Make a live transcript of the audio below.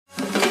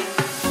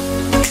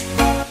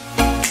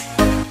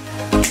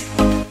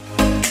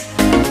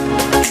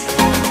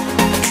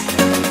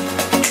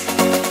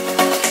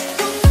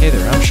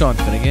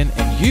Sean Finnegan,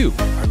 and you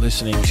are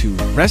listening to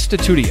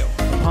Restitutio,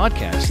 a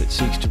podcast that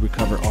seeks to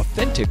recover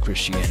authentic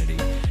Christianity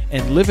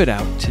and live it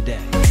out today.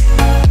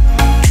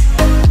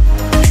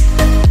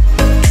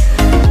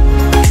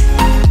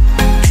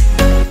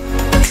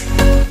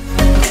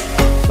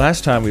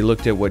 Last time we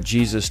looked at what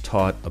Jesus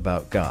taught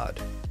about God.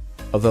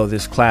 Although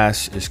this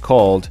class is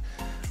called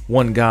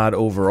One God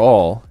Over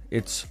All,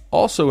 it's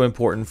also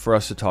important for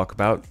us to talk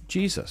about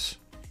Jesus.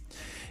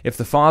 If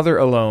the Father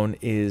alone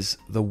is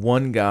the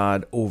one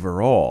God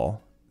over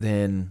all,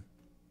 then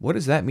what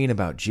does that mean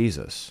about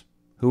Jesus?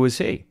 Who is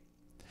he?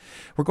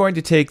 We're going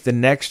to take the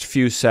next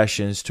few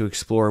sessions to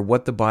explore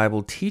what the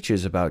Bible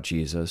teaches about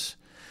Jesus,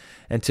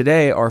 and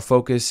today our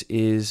focus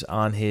is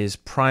on his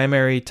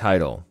primary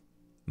title,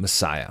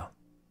 Messiah.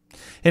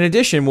 In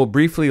addition, we'll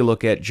briefly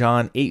look at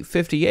John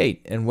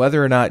 8:58 and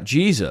whether or not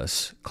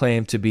Jesus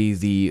claimed to be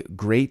the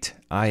great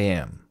I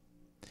am.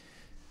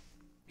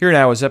 Here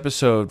now is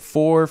episode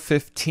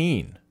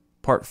 415,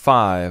 part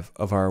 5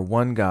 of our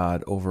One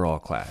God Overall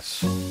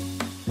class.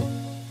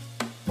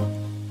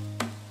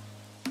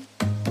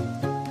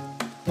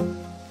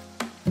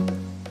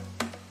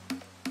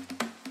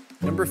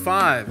 Number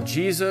 5,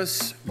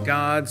 Jesus,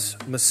 God's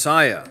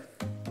Messiah.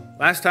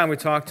 Last time we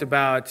talked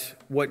about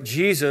what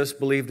Jesus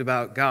believed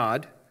about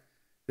God.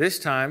 This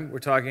time we're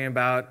talking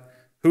about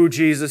who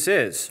Jesus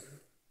is.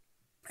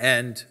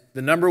 And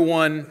the number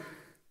one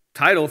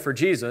title for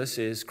Jesus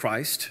is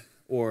Christ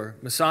or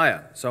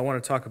Messiah. So I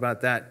want to talk about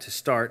that to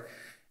start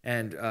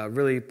and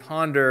really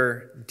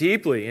ponder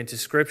deeply into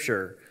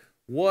Scripture.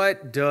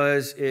 What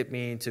does it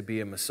mean to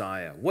be a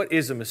Messiah? What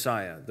is a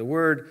Messiah? The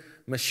word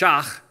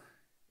Mashach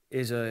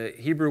is a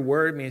Hebrew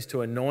word, means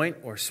to anoint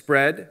or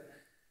spread.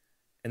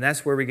 And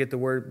that's where we get the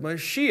word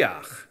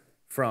Mashiach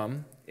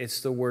from. It's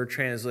the word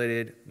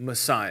translated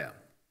Messiah.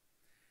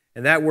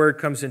 And that word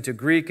comes into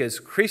Greek as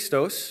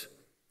Christos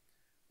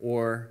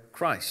or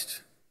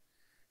Christ.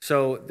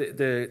 So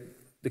the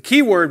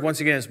key word, once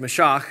again, is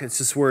Mashach. It's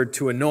this word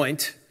to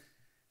anoint.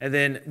 And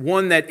then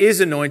one that is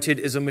anointed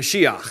is a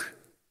Mashiach,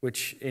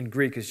 which in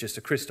Greek is just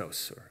a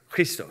Christos, or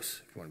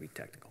Christos, if you want to be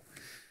technical.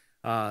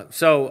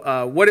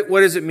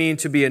 What does it mean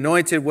to be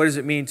anointed? What does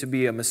it mean to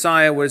be a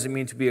Messiah? What does it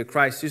mean to be a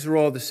Christ? These are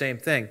all the same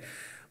thing.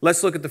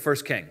 Let's look at the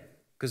first king,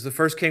 because the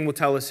first king will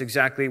tell us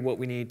exactly what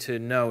we need to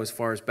know as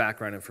far as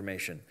background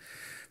information.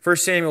 1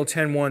 Samuel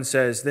 10:1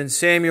 says, "Then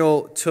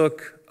Samuel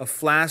took a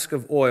flask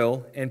of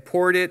oil and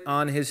poured it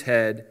on his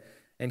head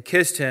and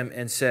kissed him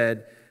and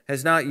said,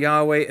 'Has not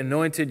Yahweh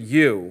anointed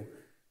you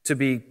to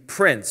be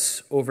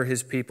prince over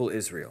his people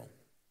Israel?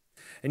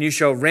 And you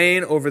shall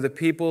reign over the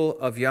people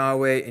of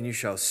Yahweh, and you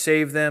shall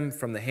save them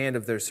from the hand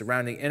of their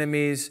surrounding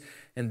enemies.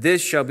 And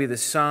this shall be the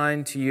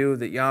sign to you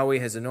that Yahweh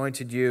has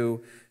anointed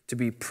you to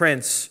be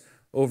prince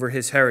over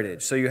his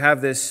heritage.'" So you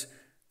have this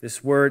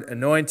word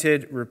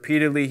anointed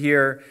repeatedly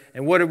here.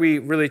 And what are we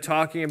really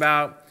talking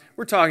about?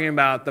 We're talking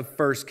about the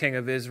first king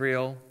of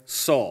Israel,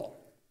 Saul.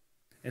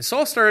 And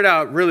Saul started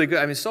out really good.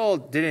 I mean, Saul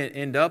didn't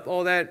end up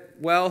all that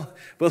well,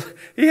 but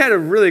he had a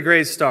really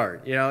great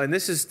start, And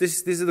these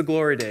are the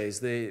glory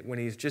days, when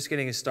he's just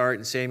getting his start.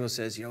 And Samuel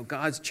says,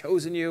 God's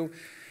chosen you,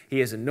 he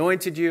has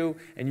anointed you,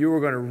 and you are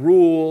going to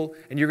rule,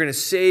 and you're going to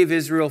save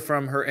Israel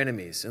from her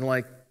enemies.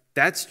 And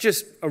that's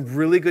just a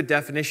really good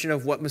definition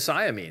of what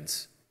Messiah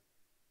means.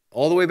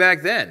 All the way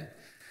back then,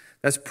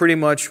 that's pretty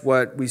much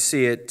what we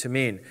see it to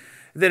mean.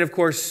 Then, of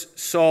course,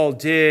 Saul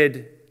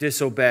did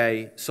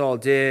disobey.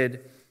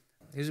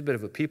 He was a bit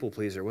of a people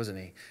pleaser, wasn't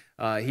he?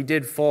 He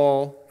did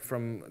fall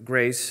from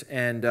grace,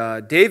 and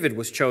David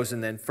was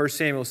chosen then, 1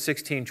 Samuel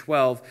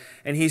 16:12,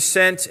 and he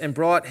sent and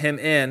brought him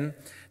in.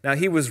 Now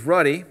he was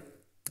ruddy,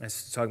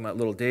 that's talking about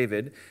little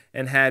David,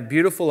 and had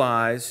beautiful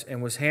eyes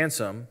and was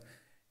handsome.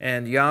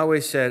 And Yahweh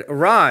said,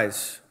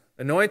 "Arise,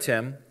 anoint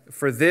him,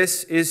 for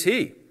this is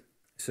he."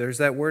 So there's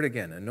that word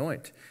again,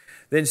 anoint.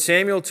 Then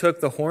Samuel took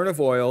the horn of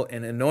oil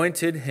and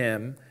anointed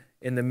him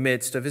in the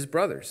midst of his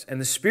brothers.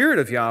 And the Spirit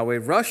of Yahweh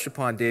rushed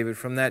upon David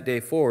from that day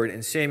forward,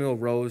 and Samuel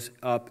rose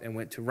up and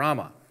went to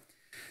Ramah.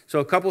 So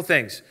a couple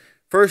things.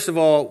 First of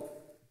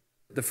all,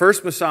 the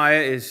first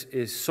Messiah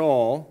is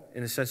Saul,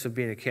 in the sense of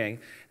being a king.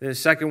 And the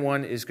second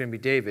one is going to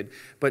be David.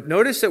 But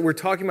notice that we're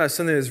talking about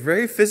something that's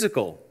very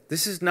physical.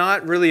 This is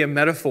not really a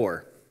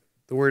metaphor,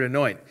 the word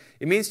anoint.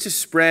 It means to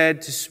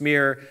spread, to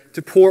smear,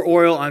 to pour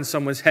oil on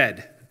someone's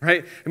head,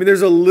 right? I mean,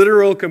 there's a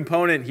literal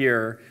component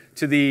here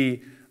to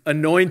the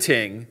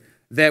anointing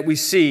that we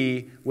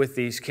see with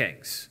these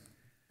kings.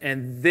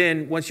 And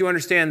then once you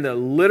understand the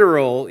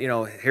literal,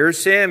 here's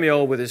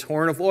Samuel with his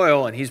horn of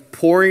oil, and he's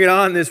pouring it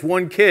on this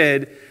one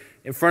kid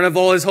in front of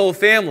all his whole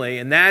family,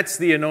 and that's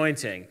the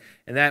anointing.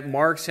 And that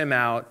marks him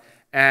out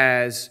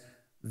as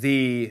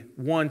the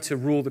one to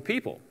rule the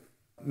people.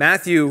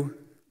 Matthew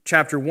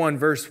chapter 1,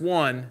 verse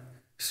 1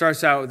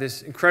 starts out with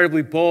this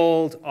incredibly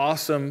bold,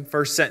 awesome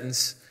first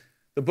sentence.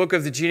 The book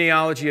of the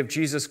genealogy of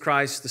Jesus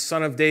Christ, the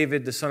son of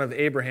David, the son of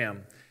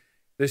Abraham.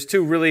 There's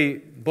two really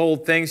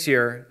bold things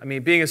here. I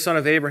mean, being a son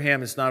of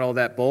Abraham is not all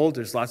that bold.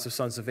 There's lots of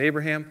sons of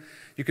Abraham.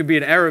 You could be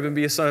an Arab and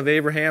be a son of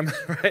Abraham,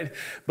 right?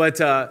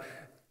 But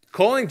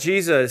Calling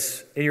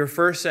Jesus in your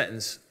first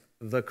sentence,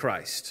 the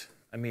Christ.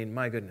 I mean,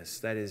 my goodness,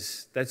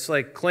 that's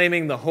like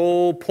claiming the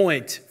whole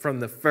point from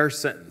the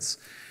first sentence.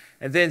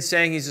 And then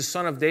saying he's the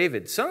son of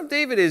David. Son of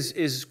David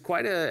is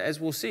quite a, as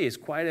we'll see, is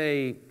quite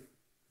a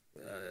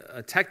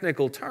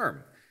technical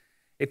term.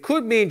 It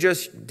could mean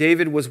just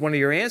David was one of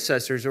your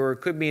ancestors, or it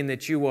could mean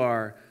that you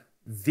are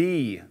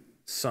the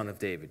son of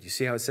David. You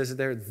see how it says it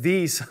there?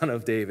 The son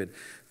of David.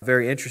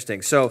 Very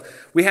interesting. So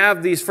we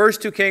have these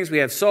first two kings. We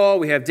have Saul,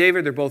 we have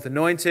David. They're both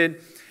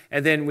anointed.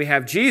 And then we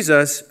have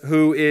Jesus,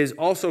 who is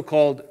also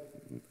called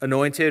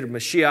anointed,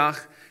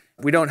 Mashiach.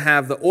 We don't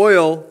have the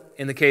oil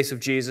in the case of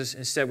Jesus.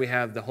 Instead, we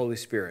have the Holy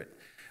Spirit.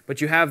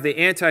 But you have the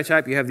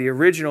antitype, you have the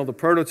original, the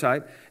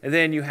prototype, and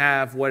then you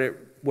have what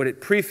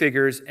it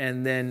prefigures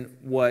and then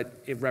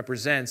what it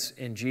represents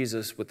in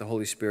Jesus with the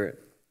Holy Spirit.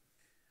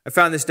 I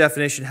found this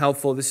definition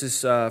helpful. This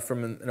is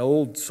from an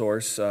old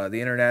source, the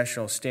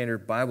International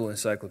Standard Bible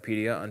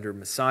Encyclopedia. Under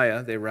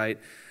Messiah, they write,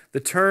 "The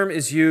term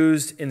is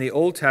used in the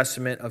Old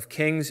Testament of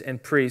kings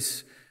and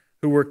priests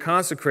who were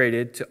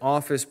consecrated to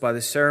office by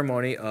the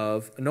ceremony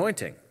of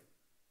anointing.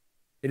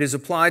 It is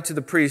applied to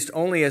the priest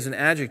only as an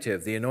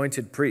adjective, the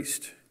anointed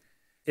priest.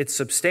 Its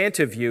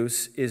substantive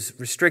use is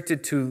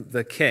restricted to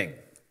the king.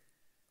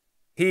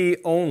 He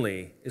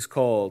only is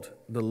called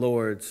the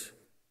Lord's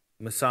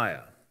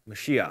Messiah,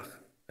 Mashiach,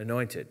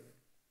 anointed.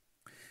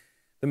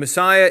 The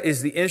Messiah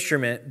is the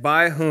instrument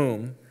by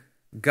whom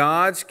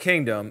God's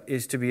kingdom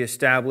is to be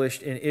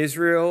established in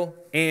Israel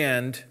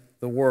and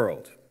the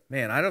world."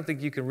 Man, I don't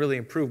think you can really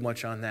improve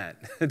much on that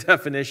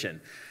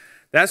definition.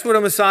 That's what a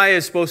Messiah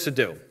is supposed to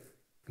do.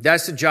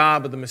 That's the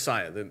job of the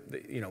Messiah.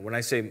 When I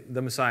say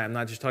the Messiah, I'm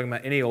not just talking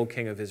about any old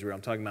king of Israel.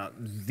 I'm talking about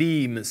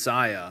the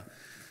Messiah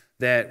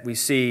that we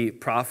see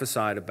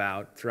prophesied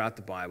about throughout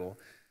the Bible.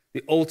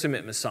 The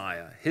ultimate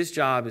Messiah. His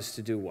job is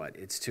to do what?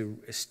 It's to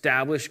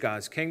establish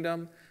God's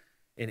kingdom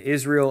in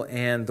Israel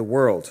and the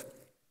world.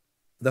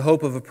 The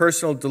hope of a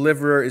personal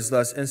deliverer is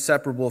thus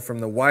inseparable from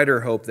the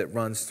wider hope that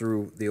runs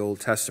through the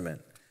Old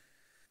Testament.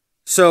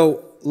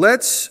 So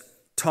let's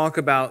talk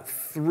about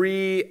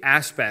three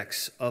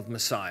aspects of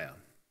Messiah.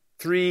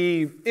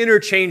 Three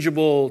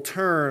interchangeable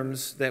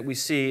terms that we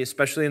see,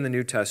 especially in the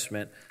New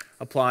Testament,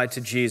 applied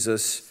to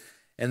Jesus.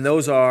 And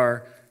those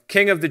are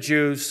King of the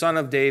Jews, Son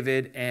of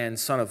David, and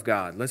Son of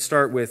God. Let's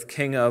start with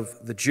King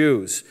of the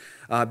Jews,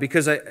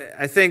 because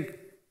I think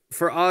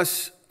for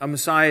us, a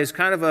Messiah is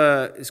kind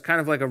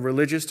of like a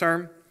religious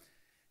term,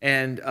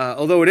 and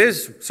although it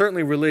is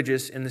certainly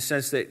religious in the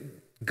sense that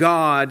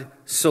God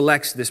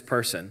selects this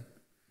person,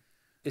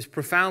 is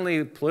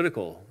profoundly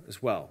political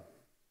as well.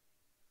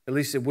 At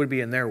least it would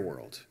be in their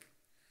world.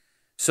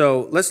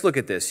 So let's look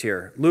at this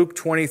here. Luke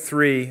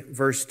 23,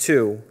 verse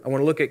 2. I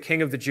want to look at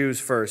King of the Jews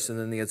first, and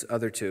then the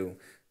other two.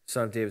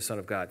 Son of David, Son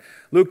of God.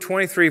 Luke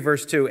 23,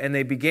 verse 2, "And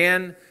they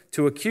began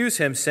to accuse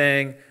him,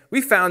 saying,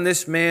 'We found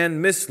this man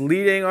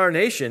misleading our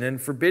nation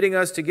and forbidding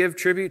us to give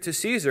tribute to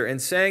Caesar,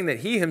 and saying that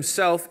he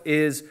himself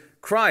is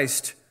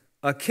Christ,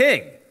 a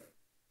king.'"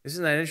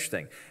 Isn't that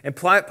interesting? "And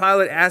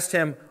Pilate asked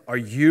him, 'Are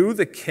you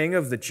the king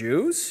of the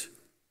Jews?'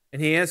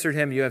 And he answered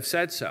him, 'You have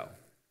said so.'"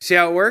 See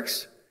how it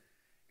works?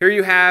 Here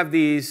you have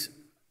these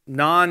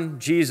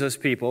non-Jesus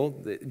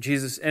people,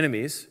 Jesus'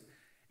 enemies,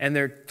 and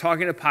they're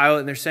talking to Pilate,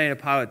 and they're saying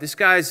to Pilate, this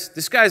guy's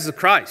the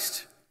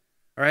Christ.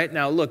 All right?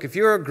 Now, look, if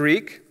you're a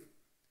Greek,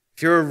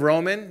 if you're a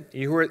Roman,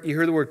 you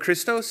hear the word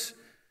Christos,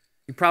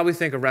 you probably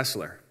think a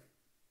wrestler.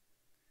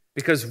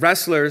 Because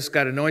wrestlers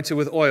got anointed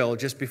with oil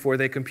just before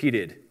they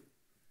competed.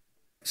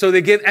 So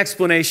they give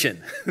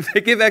explanation.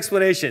 They give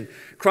explanation.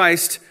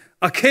 Christ,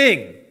 a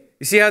king.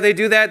 You see how they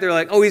do that? They're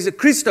like, oh, he's a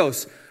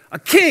Christos, a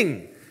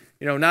king.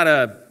 Not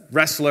a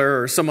wrestler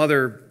or some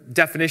other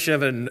definition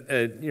of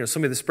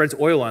somebody that spreads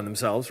oil on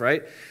themselves,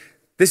 right?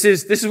 This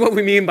is what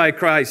we mean by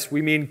Christ.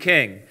 We mean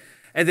king.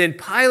 And then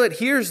Pilate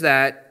hears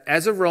that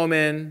as a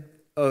Roman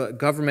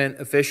government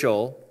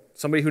official,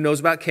 somebody who knows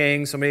about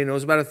kings, somebody who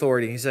knows about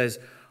authority. He says,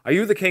 "Are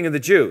you the king of the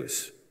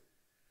Jews?"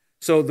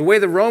 So the way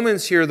the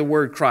Romans hear the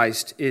word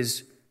Christ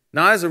is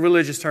not as a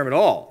religious term at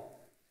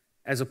all,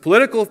 as a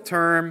political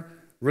term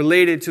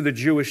related to the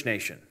Jewish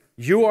nation.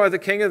 "You are the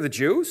king of the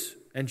Jews?"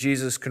 And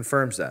Jesus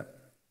confirms that.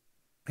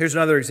 Here's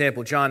another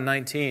example, John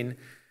 19,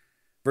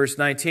 verse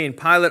 19.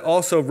 "Pilate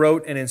also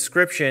wrote an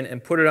inscription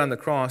and put it on the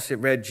cross. It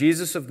read,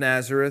 'Jesus of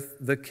Nazareth,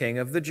 the King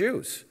of the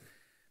Jews.'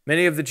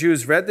 Many of the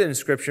Jews read the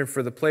inscription,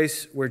 for the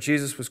place where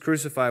Jesus was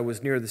crucified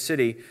was near the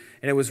city,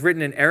 and it was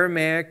written in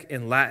Aramaic,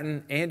 in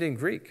Latin, and in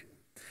Greek.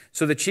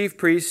 So the chief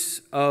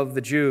priests of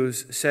the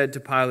Jews said to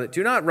Pilate,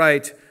 'Do not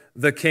write,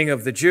 the King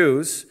of the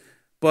Jews,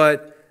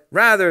 but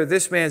rather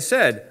this man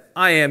said,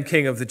 I am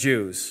King of the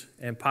Jews.'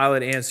 And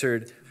Pilate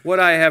answered, 'What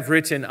I have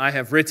written, I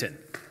have written.'"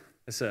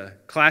 It's a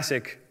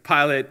classic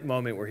Pilate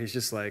moment where he's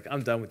just like,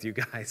 "I'm done with you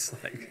guys.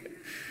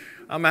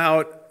 I'm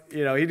out." He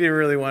didn't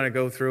really want to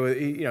go through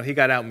it. He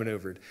got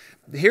outmaneuvered.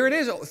 Here it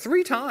is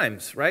 3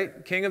 times,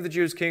 right? King of the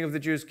Jews, King of the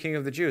Jews, King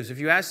of the Jews. If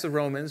you ask the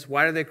Romans,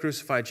 why did they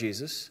crucify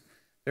Jesus?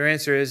 Their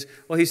answer is,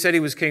 well, he said he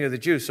was King of the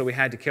Jews, so we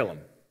had to kill him.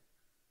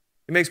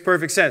 It makes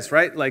perfect sense,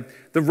 right?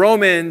 Like the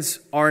Romans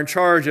are in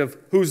charge of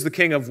who's the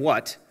king of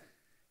what.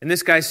 And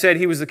this guy said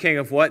he was the king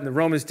of what, and the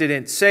Romans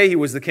didn't say he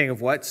was the king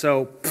of what,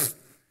 so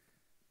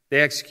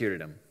they executed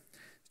him.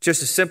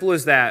 Just as simple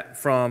as that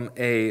from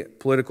a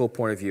political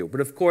point of view. But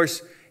of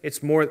course,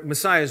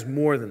 Messiah is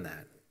more than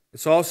that.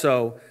 It's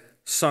also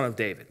Son of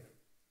David.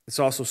 It's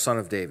also Son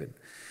of David.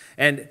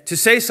 And to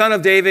say Son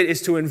of David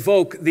is to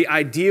invoke the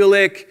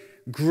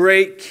idyllic,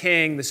 great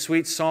king, the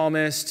sweet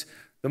psalmist,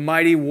 the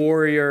mighty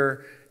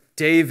warrior,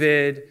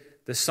 David,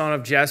 the son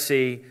of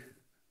Jesse,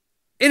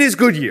 in his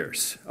good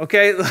years,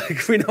 okay?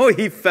 Like, we know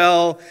he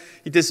fell,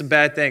 he did some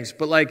bad things,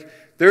 but like,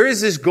 there is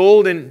this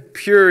golden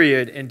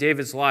period in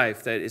David's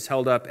life that is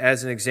held up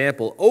as an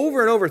example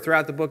over and over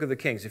throughout the book of the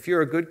Kings. If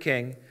you're a good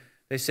king,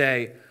 they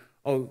say,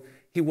 oh,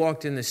 he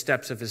walked in the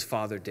steps of his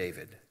father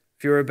David.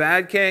 If you're a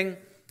bad king,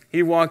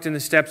 he walked in the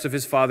steps of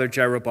his father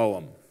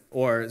Jeroboam,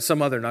 or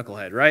some other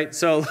knucklehead, right?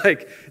 So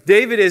like,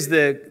 David is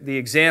the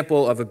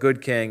example of a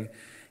good king,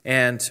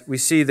 and we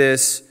see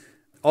this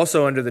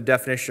also under the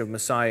definition of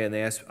Messiah in the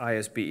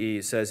ISBE.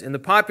 It says, in the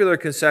popular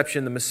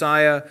conception, the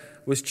Messiah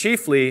was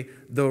chiefly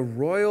the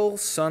royal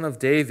son of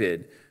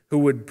David who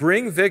would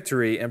bring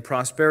victory and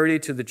prosperity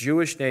to the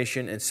Jewish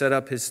nation and set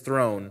up his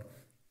throne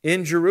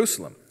in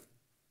Jerusalem.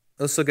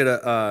 Let's look at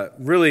a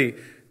really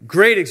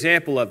great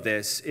example of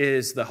this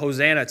is the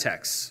Hosanna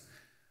text.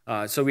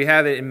 So we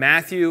have it in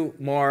Matthew,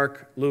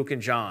 Mark, Luke,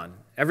 and John.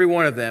 Every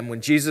one of them,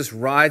 when Jesus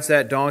rides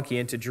that donkey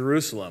into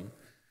Jerusalem,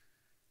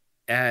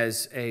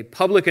 as a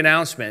public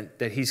announcement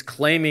that he's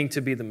claiming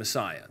to be the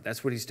Messiah.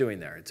 That's what he's doing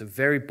there. It's a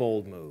very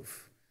bold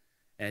move.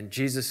 And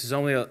Jesus is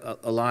only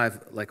alive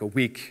like a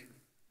week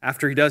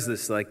after he does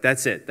this. Like,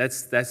 that's it.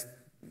 That's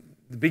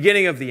the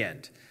beginning of the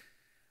end.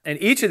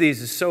 And each of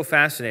these is so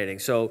fascinating.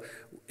 So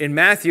in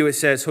Matthew it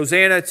says,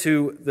 Hosanna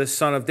to the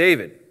Son of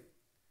David.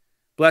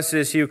 Blessed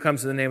is he who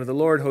comes in the name of the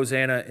Lord.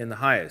 Hosanna in the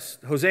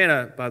highest.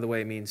 Hosanna, by the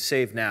way, means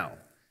save now.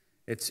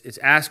 It's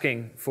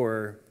asking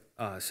for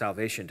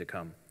salvation to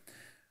come.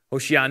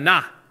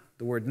 Hoshiana,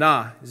 the word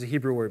na is a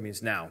Hebrew word,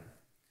 means now.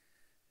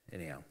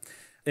 Anyhow.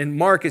 In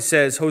Mark it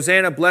says,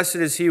 Hosanna, blessed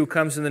is he who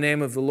comes in the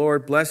name of the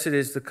Lord. Blessed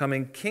is the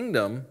coming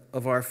kingdom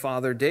of our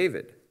father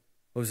David.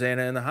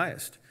 Hosanna in the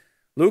highest.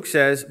 Luke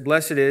says,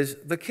 blessed is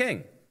the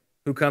King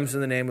who comes in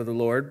the name of the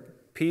Lord.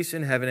 Peace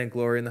in heaven and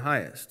glory in the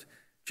highest.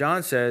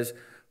 John says,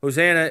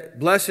 Hosanna,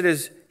 blessed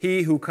is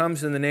he who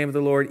comes in the name of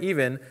the Lord,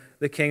 even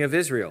the King of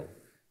Israel.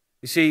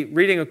 You see,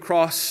 reading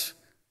across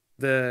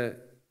the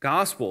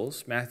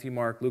Gospels, Matthew,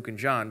 Mark, Luke, and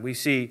John, we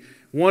see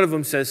one of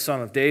them says Son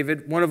of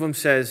David, one of them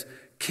says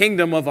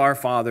Kingdom of our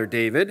father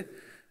David,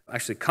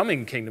 actually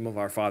coming Kingdom of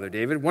our father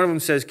David, one of them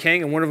says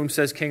King, and one of them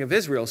says King of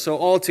Israel. So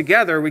all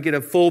together, we get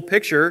a full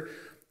picture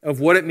of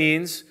what it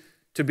means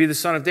to be the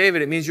Son of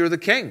David. It means you're the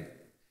king.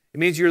 It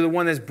means you're the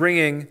one that's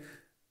bringing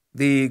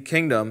the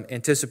kingdom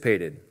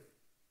anticipated.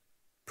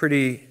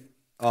 Pretty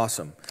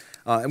awesome.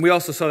 And we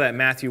also saw that in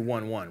Matthew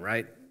 1:1,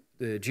 right?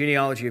 The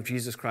genealogy of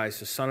Jesus Christ,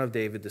 the son of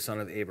David, the son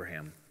of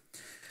Abraham.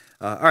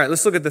 All right,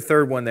 let's look at the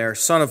third one there,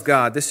 Son of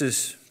God. This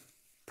is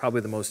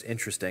probably the most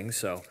interesting,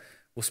 so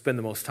we'll spend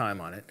the most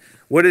time on it.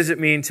 What does it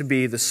mean to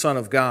be the Son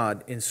of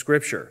God in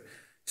Scripture?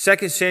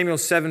 2 Samuel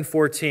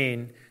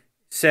 7:14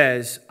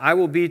 says, I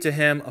will be to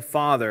him a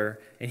father,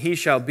 and he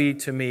shall be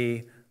to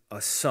me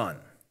a son.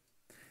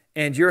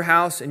 And your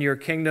house and your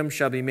kingdom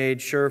shall be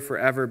made sure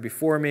forever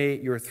before me.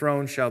 Your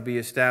throne shall be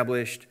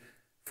established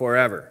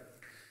forever.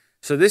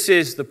 So this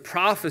is the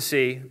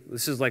prophecy.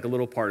 This is like a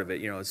little part of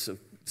it. It's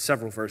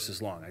several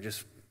verses long. I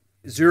just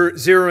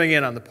zeroing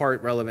in on the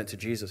part relevant to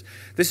Jesus.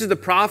 This is the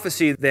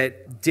prophecy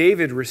that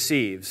David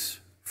receives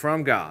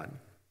from God.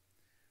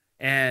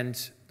 And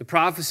the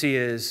prophecy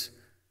is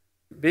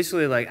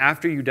basically like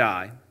after you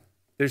die,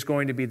 there's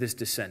going to be this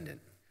descendant.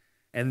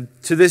 And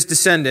to this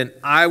descendant,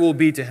 I will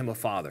be to him a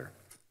father.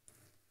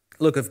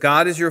 Look, if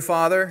God is your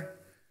father,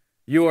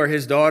 you are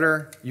his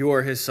daughter, you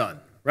are his son,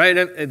 right?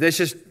 That's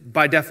just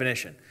by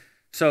definition.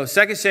 So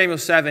 2 Samuel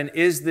 7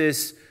 is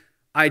this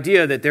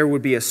idea that there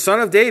would be a son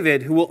of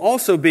David who will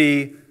also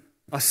be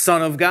a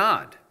son of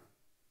God.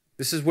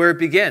 This is where it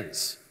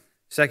begins,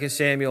 2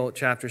 Samuel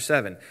chapter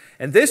 7.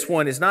 And this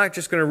one is not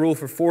just going to rule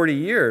for 40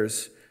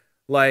 years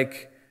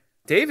like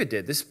David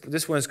did.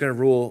 This one is going to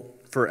rule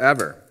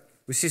forever.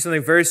 We see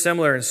something very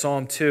similar in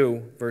Psalm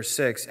 2, verse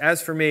 6.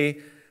 As for me,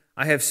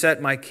 I have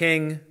set my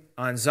king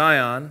on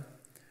Zion,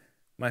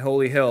 my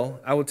holy hill.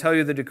 I will tell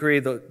you the decree.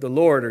 The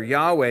Lord, or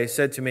Yahweh,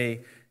 said to me,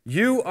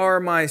 you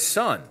are my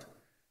son.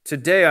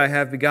 Today I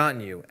have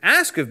begotten you.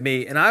 Ask of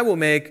me, and I will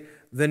make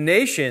the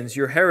nations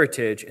your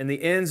heritage and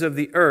the ends of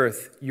the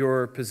earth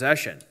your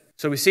possession.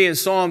 So we see in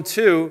Psalm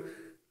 2,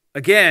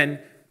 again,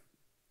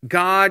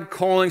 God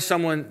calling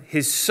someone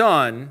his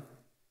son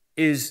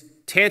is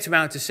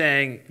tantamount to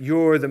saying,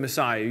 you're the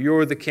Messiah,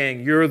 you're the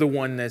king, you're the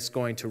one that's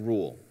going to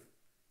rule.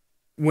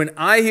 When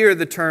I hear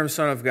the term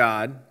Son of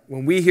God,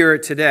 when we hear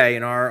it today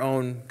in our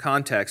own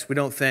context, we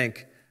don't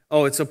think,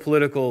 oh, it's a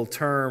political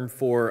term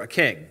for a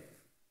king,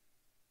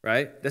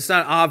 right? That's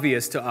not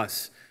obvious to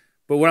us.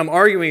 But what I'm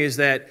arguing is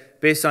that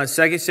based on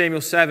 2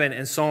 Samuel 7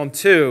 and Psalm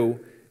 2,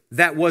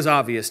 that was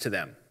obvious to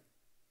them.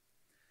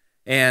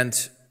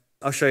 And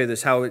I'll show you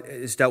this, how it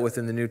is dealt with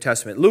in the New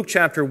Testament. Luke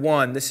chapter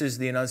 1, this is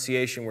the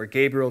Annunciation where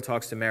Gabriel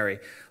talks to Mary.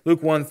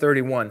 Luke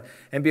 1:31.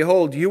 And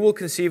behold, you will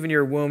conceive in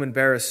your womb and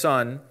bear a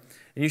son,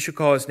 and you shall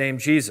call his name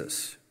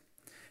Jesus.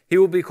 He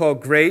will be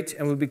called great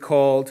and will be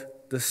called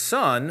the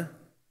Son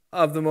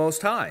of the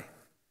Most High.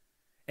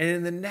 And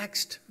in the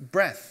next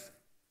breath,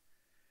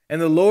 and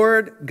the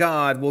Lord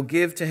God will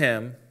give to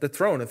him the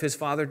throne of his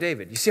father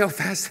David. You see how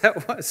fast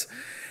that was?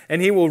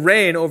 And he will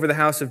reign over the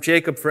house of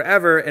Jacob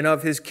forever, and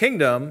of his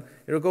kingdom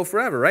it'll go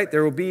forever, right?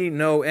 There will be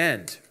no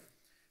end.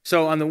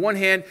 So on the one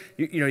hand,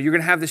 you're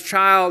going to have this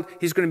child.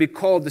 He's going to be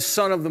called the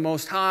Son of the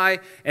Most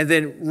High. And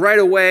then right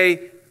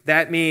away,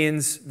 that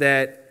means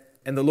that,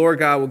 and the Lord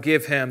God will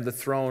give him the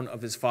throne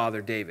of his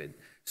father David.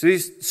 So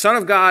these Son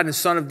of God and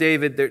Son of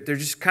David, they're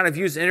just kind of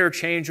used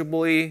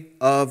interchangeably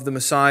of the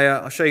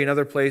Messiah. I'll show you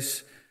another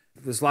place.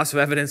 There's lots of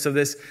evidence of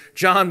this.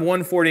 John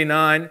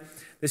 1:49.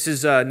 This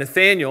is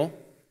Nathanael.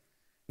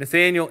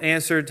 Nathanael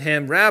answered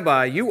him,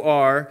 Rabbi, you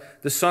are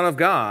the Son of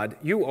God.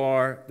 You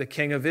are the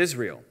King of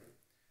Israel.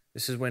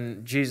 This is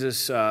when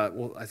Jesus, I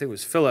think it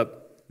was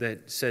Philip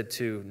that said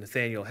to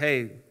Nathanael,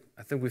 hey,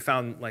 I think we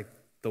found like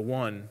the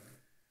one.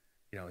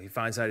 He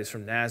finds out he's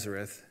from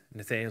Nazareth.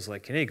 Nathanael's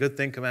like, can any good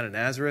thing come out of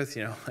Nazareth?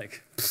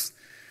 Psst.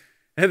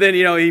 And then,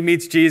 he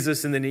meets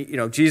Jesus, and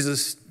then,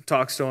 Jesus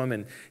talks to him,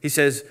 and he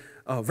says,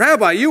 oh,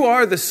 Rabbi, you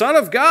are the Son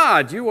of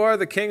God. You are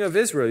the King of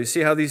Israel. You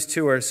see how these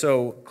two are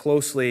so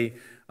closely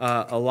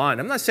aligned.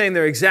 I'm not saying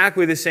they're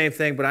exactly the same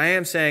thing, but I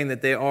am saying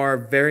that they are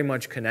very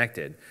much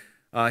connected.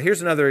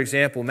 Here's another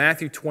example,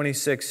 Matthew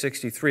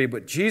 26:63.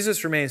 But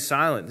Jesus remained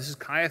silent. This is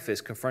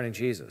Caiaphas confronting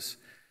Jesus.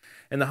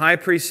 And the high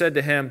priest said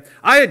to him,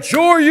 I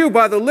adjure you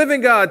by the living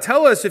God,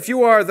 tell us if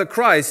you are the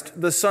Christ,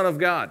 the Son of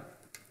God.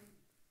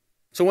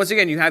 So once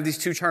again, you have these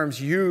two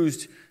terms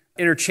used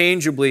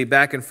interchangeably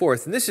back and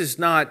forth. And this is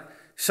not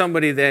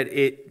somebody that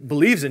it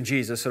believes in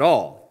Jesus at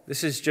all.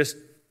 This is just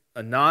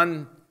a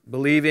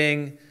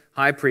non-believing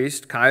high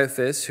priest,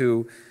 Caiaphas,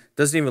 who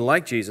doesn't even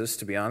like Jesus,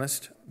 to be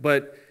honest.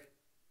 But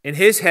in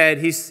his head,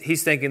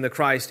 he's thinking the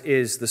Christ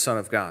is the Son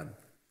of God.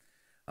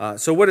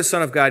 So what does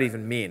Son of God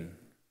even mean?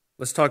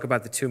 Let's talk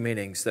about the two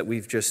meanings that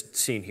we've just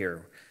seen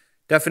here.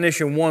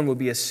 Definition 1 would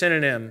be a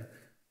synonym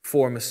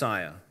for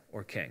Messiah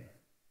or King.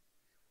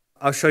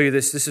 I'll show you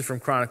this. This is from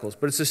Chronicles,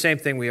 but it's the same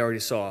thing we already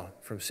saw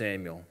from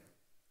Samuel.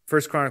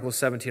 1 Chronicles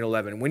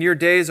 17:11. When your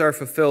days are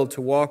fulfilled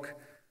to walk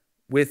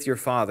with your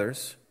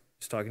fathers,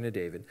 he's talking to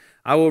David,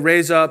 I will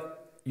raise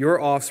up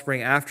your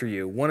offspring after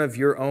you, one of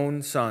your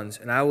own sons,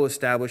 and I will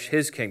establish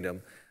his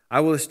kingdom. I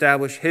will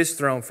establish his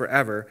throne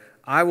forever.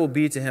 I will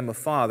be to him a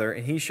father,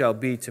 and he shall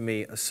be to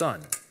me a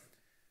son.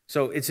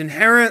 So it's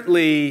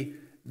inherently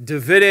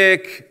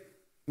Davidic,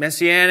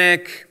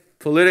 messianic,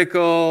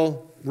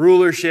 political,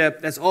 rulership.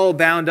 That's all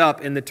bound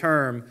up in the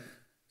term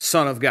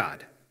Son of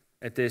God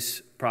at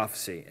this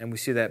prophecy. And we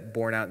see that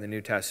borne out in the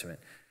New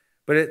Testament.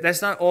 But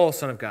that's not all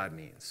Son of God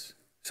means.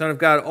 Son of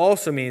God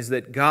also means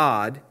that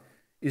God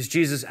is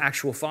Jesus'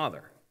 actual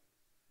father.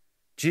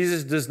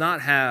 Jesus does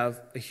not have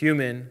a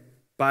human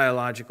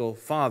biological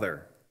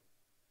father.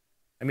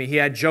 I mean, he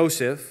had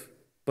Joseph,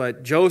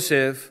 but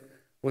Joseph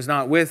was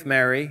not with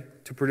Mary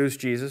to produce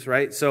Jesus,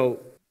 right? So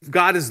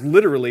God is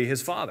literally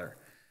his father.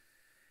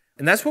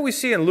 And that's what we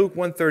see in Luke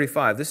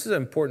 1:35. This is an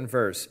important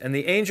verse. And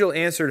the angel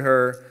answered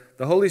her,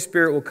 the Holy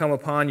Spirit will come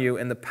upon you,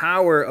 and the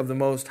power of the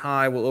Most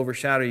High will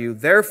overshadow you.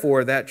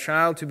 Therefore, that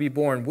child to be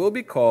born will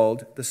be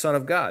called the Son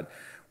of God.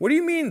 What do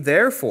you mean,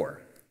 therefore?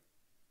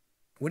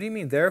 What do you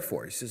mean,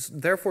 therefore? He says,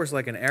 therefore is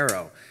like an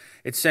arrow.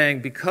 It's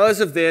saying,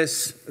 because of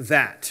this,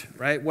 that,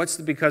 right? What's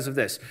the because of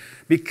this?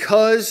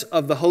 Because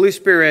of the Holy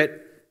Spirit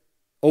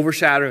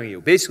overshadowing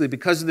you. Basically,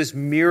 because of this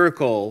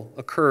miracle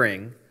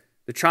occurring,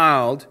 the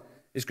child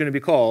is going to be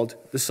called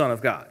the Son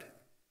of God.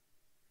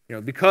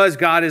 Because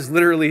God is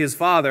literally his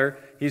father,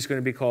 he's going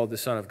to be called the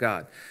Son of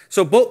God.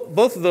 So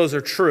both of those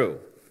are true.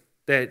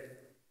 That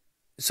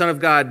Son of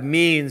God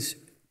means,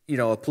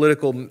 a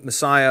political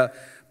Messiah,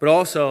 but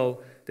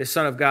also the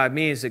Son of God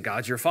means that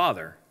God's your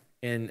father.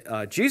 In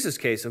Jesus'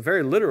 case, a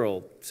very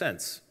literal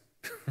sense,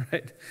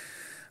 right?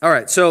 All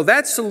right, so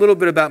that's a little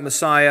bit about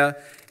Messiah.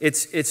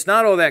 It's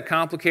not all that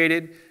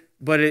complicated,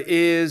 but it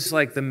is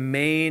like the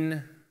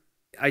main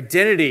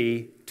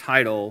identity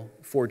title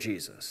for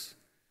Jesus.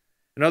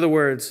 In other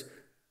words,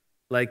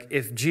 like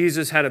if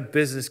Jesus had a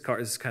business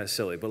card, this is kind of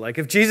silly, but like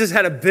if Jesus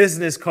had a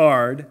business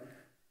card,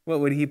 what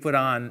would he put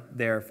on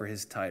there for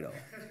his title?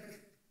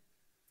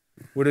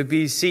 Would it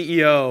be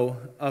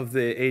CEO of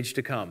the age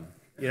to come?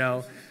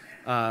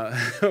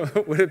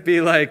 Would it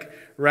be like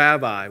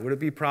rabbi? Would it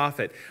be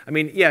prophet? I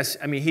mean, yes,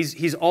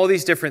 he's all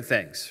these different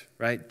things,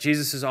 right?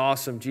 Jesus is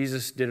awesome.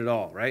 Jesus did it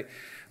all, right?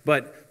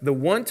 But the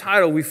one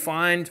title we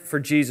find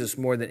for Jesus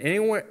more than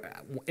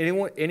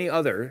any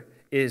other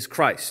is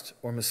Christ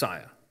or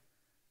Messiah.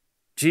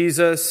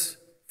 Jesus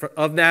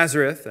of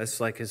Nazareth, that's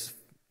like his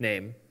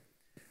name,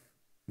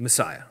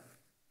 Messiah.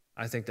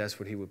 I think that's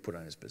what he would put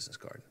on his business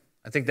card.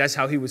 I think that's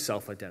how he would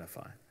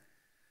self-identify.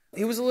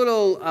 He was a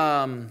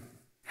little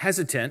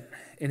hesitant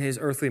in his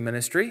earthly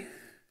ministry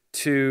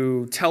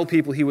to tell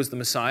people he was the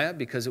Messiah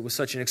because it was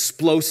such an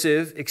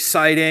explosive,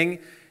 exciting,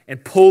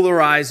 and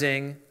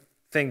polarizing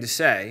thing to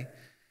say.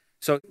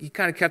 So he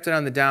kind of kept it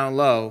on the down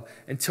low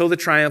until the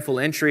triumphal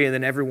entry, and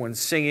then everyone's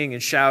singing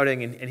and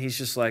shouting, and he's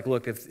just like,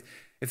 look,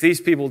 if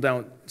these people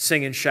don't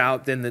sing and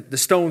shout, then the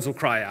stones will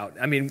cry out.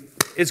 I mean,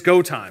 it's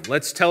go time.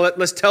 Let's tell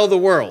the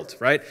world,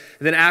 right?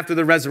 And then after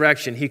the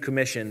resurrection, he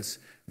commissions,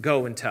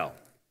 go and tell,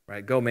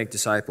 right? Go make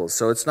disciples.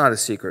 So it's not a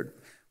secret.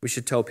 We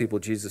should tell people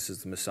Jesus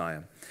is the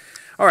Messiah.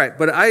 All right,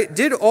 but I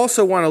did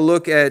also want to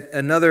look at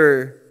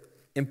another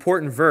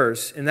important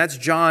verse, and that's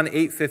John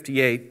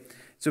 8:58.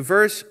 It's a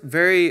verse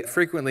very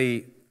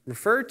frequently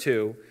referred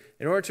to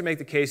in order to make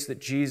the case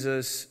that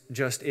Jesus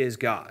just is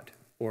God,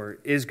 or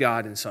is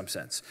God in some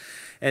sense.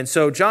 And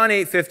so John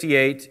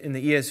 8:58 in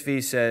the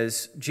ESV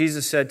says,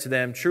 Jesus said to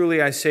them,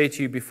 truly I say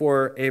to you,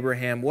 before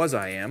Abraham was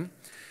I am.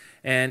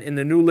 And in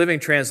the New Living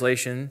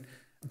Translation,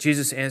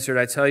 Jesus answered,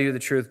 I tell you the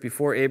truth,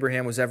 before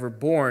Abraham was ever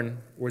born,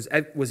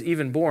 was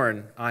even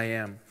born, I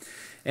am.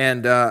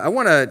 And I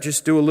want to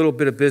just do a little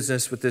bit of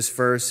business with this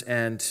verse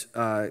and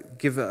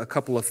give a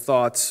couple of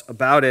thoughts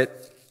about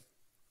it.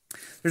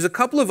 There's a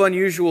couple of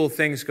unusual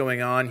things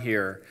going on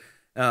here.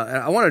 And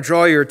I want to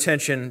draw your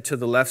attention to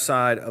the left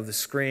side of the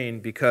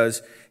screen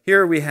because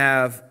here we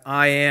have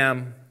I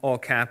am all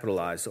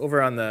capitalized.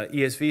 Over on the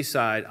ESV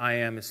side, I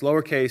am, it's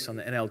lowercase. On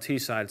the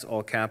NLT side, it's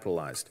all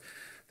capitalized.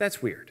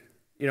 That's weird.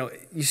 You know,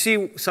 you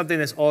see something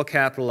that's all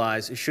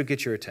capitalized, it should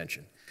get your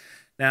attention.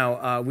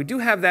 Now, we do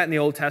have that in the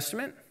Old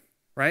Testament,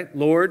 right?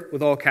 Lord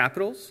with all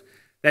capitals.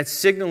 That's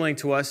signaling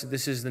to us that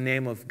this is the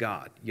name of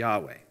God,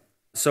 Yahweh.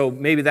 So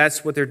maybe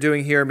that's what they're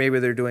doing here. Maybe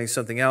they're doing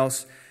something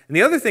else. And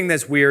the other thing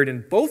that's weird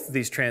in both of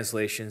these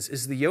translations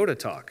is the Yoda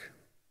talk.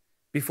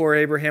 Before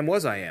Abraham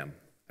was I am.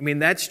 I mean,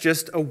 that's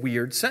just a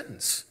weird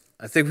sentence.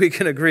 I think we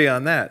can agree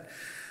on that.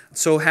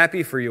 So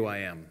happy for you I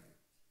am.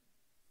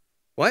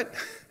 What?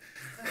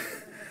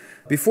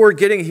 Before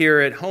getting here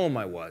at home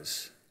I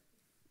was.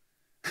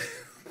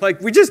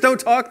 Like, we just don't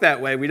talk that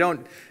way. We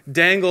don't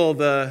dangle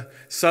the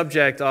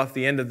subject off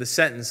the end of the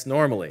sentence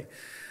normally.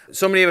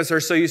 So many of us are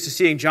so used to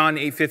seeing John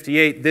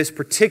 8:58 this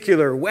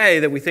particular way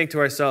that we think to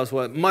ourselves,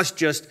 well, it must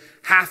just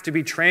have to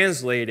be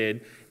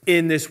translated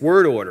in this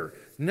word order.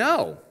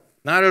 No,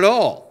 not at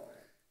all.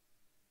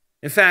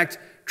 In fact,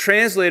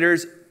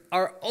 translators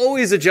are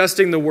always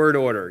adjusting the word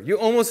order. You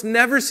almost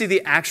never see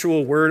the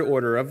actual word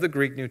order of the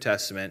Greek New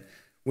Testament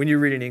when you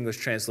read an English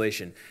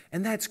translation.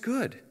 And that's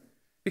good,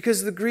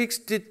 because the Greeks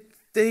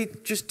they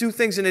just do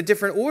things in a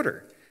different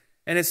order.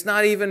 And it's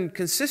not even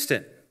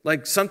consistent.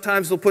 Like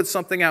sometimes they'll put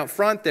something out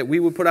front that we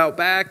would put out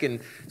back, and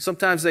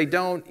sometimes they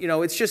don't. You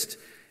know, it's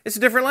a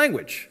different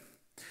language.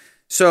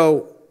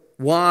 So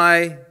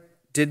why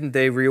didn't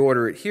they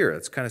reorder it here?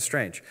 It's kind of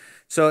strange.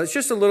 So it's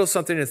just a little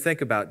something to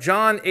think about.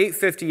 John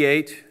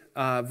 8:58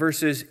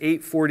 verses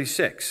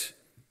 8:46.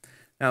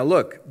 Now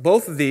look,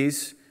 both of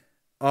these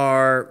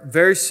are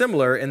very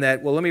similar in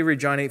that, well, let me read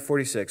John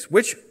 8:46.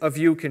 Which of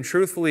you can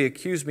truthfully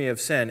accuse me of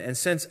sin? And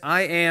since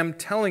I am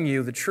telling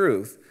you the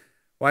truth,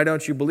 why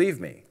don't you believe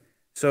me?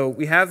 So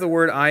we have the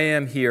word I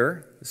am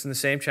here. It's in the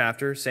same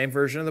chapter, same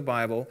version of the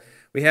Bible.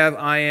 We have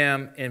I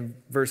am in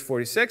verse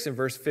 46 and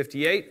verse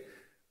 58.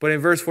 But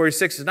in verse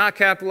 46 it's not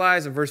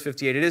capitalized. In verse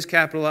 58 it is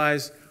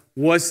capitalized.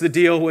 What's the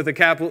deal with the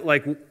capital?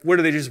 Like, what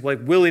are they just like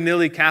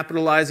willy-nilly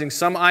capitalizing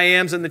some I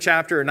ams in the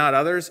chapter and not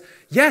others?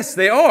 Yes,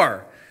 they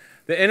are.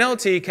 The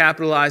NLT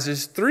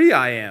capitalizes 3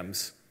 I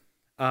ams,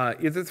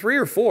 either 3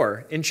 or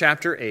 4, in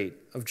chapter 8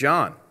 of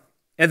John,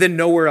 and then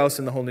nowhere else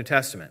in the whole New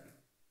Testament.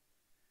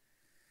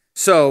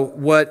 So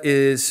what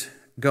is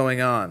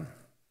going on?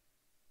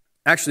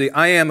 Actually,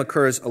 I am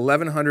occurs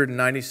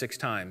 1,196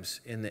 times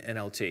in the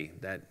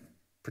NLT, that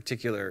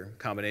particular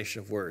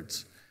combination of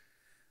words.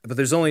 But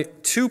there's only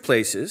 2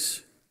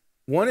 places.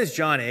 One is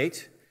John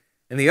 8,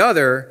 and the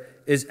other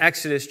is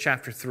Exodus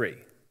chapter 3.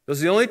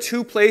 Those are the only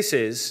 2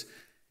 places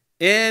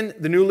in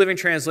the New Living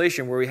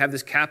Translation where we have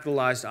this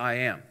capitalized I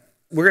am.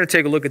 We're going to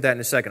take a look at that in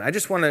a second. I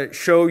just want to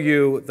show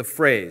you the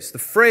phrase. The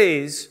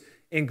phrase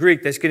in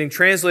Greek that's getting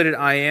translated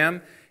I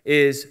am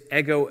is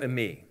ego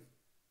eimi.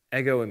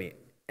 Ego eimi.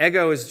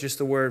 Ego is just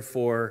the word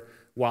for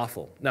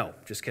waffle. No,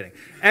 just kidding.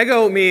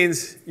 Ego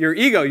means your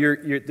ego,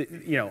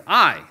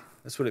 I.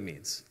 That's what it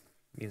means.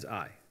 It means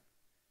I.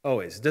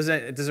 Always. It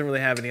doesn't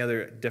really have any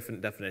other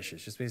different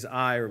definitions. It just means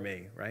I or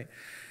me, right?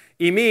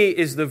 Eimi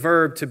is the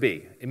verb to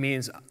be. It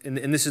means, and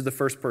this is the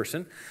first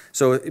person,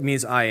 so it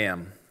means I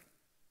am.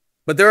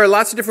 But there are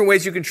lots of different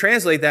ways you can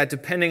translate that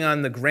depending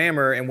on the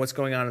grammar and what's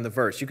going on in the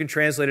verse. You can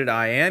translate it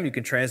I am. You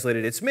can translate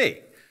it it's me.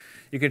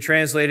 You can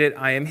translate it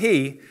I am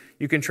he.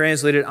 You can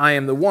translate it I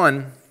am the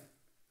one.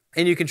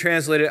 And you can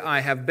translate it I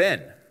have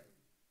been,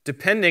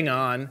 depending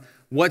on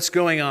what's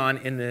going on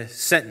in the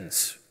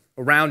sentence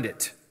around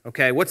it.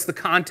 Okay, what's the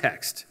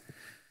context?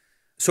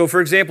 So,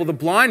 for example, the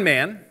blind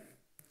man,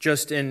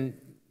 just in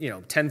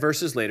 10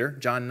 verses later,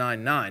 John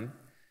 9:9,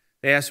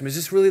 they asked him, is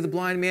this really the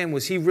blind man?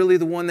 Was he really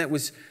the one that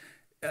was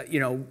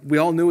we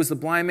all knew was the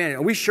blind man.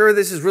 Are we sure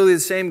this is really the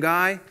same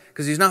guy?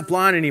 Because he's not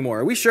blind anymore.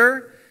 Are we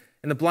sure?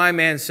 And the blind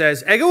man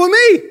says, "Ego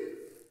me."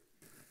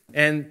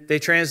 And they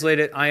translate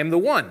it, "I am the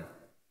one."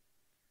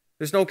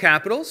 There's no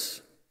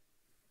capitals.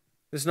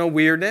 There's no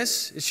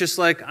weirdness. It's just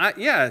like,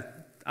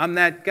 I'm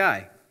that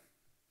guy.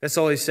 That's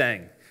all he's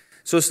saying.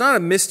 So it's not a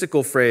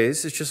mystical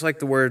phrase. It's just like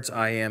the words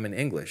 "I am" in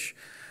English.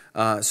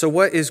 So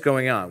what is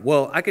going on?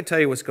 Well, I could tell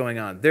you what's going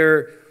on.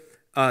 The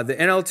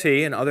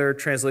NLT and other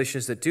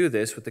translations that do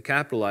this with the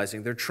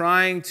capitalizing, they're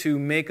trying to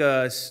make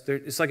us,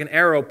 it's like an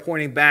arrow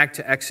pointing back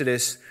to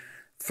Exodus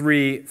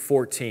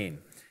 3:14.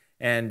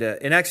 And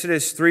in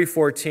Exodus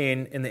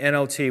 3:14, in the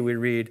NLT, we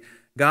read,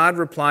 "God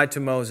replied to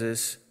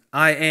Moses,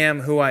 'I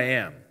am who I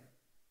am.'"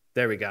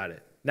 There, we got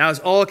it. Now it's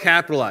all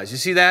capitalized. You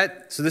see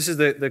that? So this is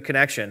the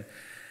connection.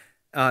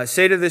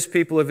 "Say to this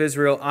people of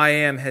Israel, 'I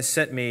am has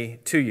sent me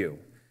to you.'"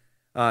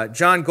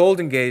 John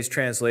Goldingay's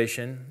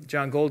translation.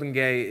 John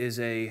Goldingay is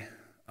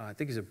I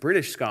think he's a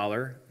British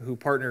scholar who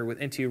partnered with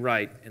N.T.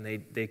 Wright, and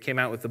they came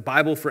out with the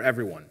Bible for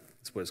Everyone.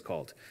 That's what it's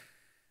called.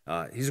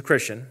 He's a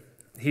Christian.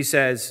 He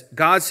says,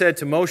 "God said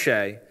to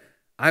Moshe,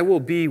 'I will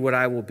be what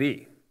I will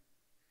be.'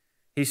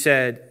 He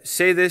said,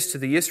 'Say this to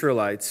the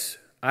Israelites,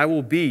 'I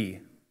will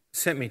be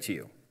sent me to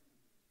you.'"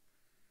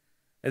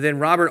 And then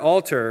Robert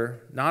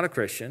Alter, not a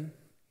Christian,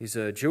 he's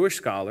a Jewish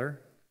scholar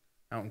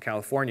out in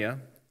California.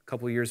 A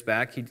couple of years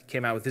back, he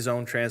came out with his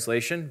own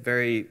translation,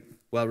 very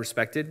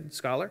well-respected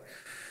scholar.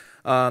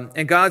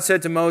 And God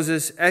said to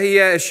Moses,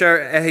 "Ehyeh asher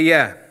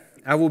ehyeh,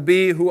 I will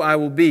be who I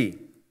will be."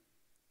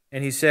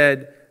 And he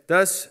said,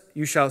 "Thus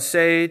you shall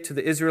say to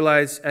the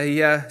Israelites,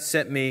 'Ehyeh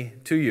sent me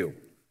to you.'"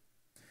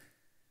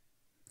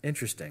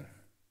 Interesting.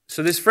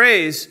 So this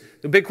phrase,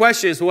 the big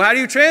question is, well, how do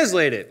you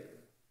translate it?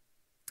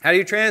 How do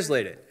you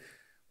translate it?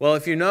 Well,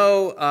 if you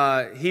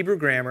know Hebrew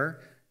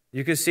grammar,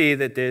 you can see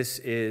that this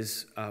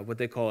is what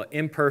they call an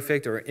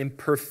imperfect or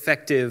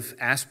imperfective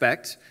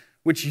aspect,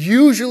 which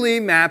usually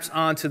maps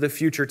onto the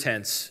future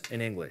tense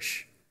in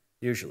English,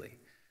 usually.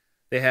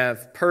 They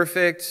have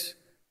perfect,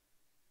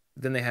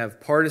 then they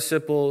have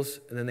participles,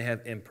 and then they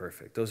have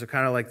imperfect. Those are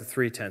kind of like the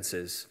three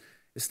tenses.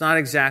 It's not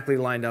exactly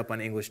lined up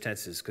on English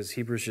tenses because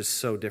Hebrew is just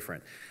so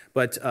different.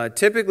 But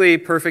typically,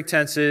 perfect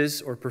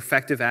tenses or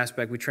perfective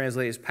aspect we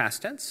translate as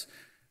past tense.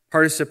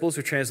 Participles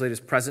we translate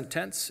as present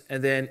tense.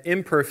 And then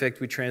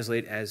imperfect we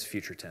translate as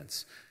future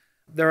tense.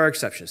 There are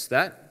exceptions to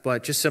that,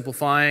 but just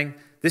simplifying,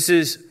 this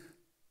is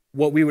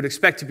what we would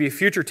expect to be a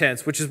future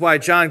tense, which is why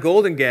John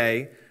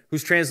Goldingay,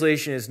 whose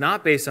translation is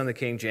not based on the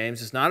King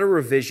James, it's not a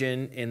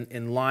revision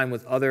in line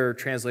with other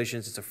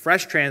translations, it's a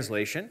fresh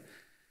translation.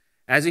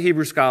 As a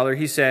Hebrew scholar,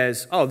 he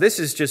says, oh, this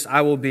is just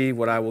 "I will be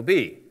what I will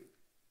be."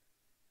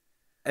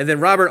 And then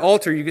Robert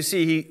Alter, you can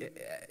see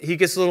he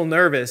gets a little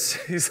nervous.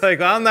 He's like,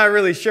 well, I'm not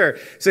really sure.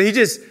 So he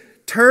just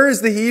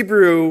turns the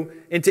Hebrew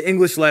into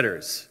English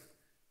letters.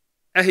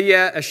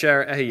 Ehyeh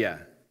asher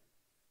ehyeh.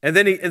 And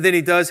then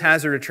he does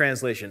hazard a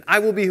translation. "I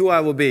will be who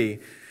I will be."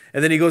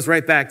 And then he goes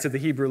right back to the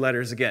Hebrew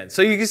letters again.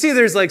 So you can see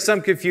there's like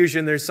some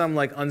confusion. There's some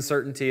like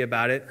uncertainty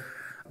about it.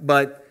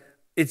 But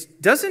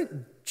it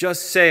doesn't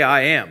just say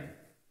 "I am."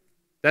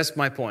 That's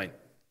my point.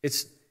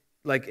 It's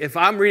like if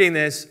I'm reading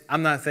this,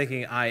 I'm not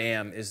thinking "I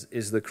am"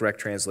 is the correct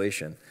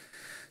translation.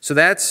 So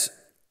that's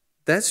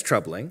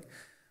troubling.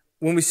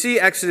 When we see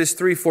Exodus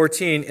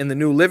 3:14 in the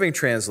New Living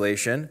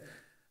Translation,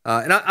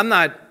 and I'm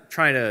not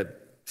trying to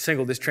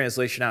single this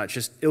translation out, it's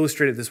just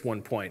illustrated this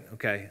one point,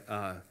 okay?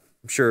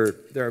 I'm sure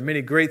there are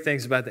many great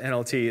things about the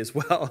NLT as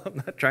well. I'm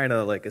not trying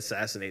to like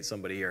assassinate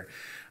somebody here.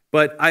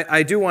 But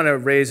I do want to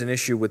raise an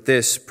issue with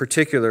this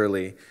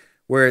particularly,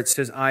 where it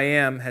says "I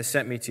am has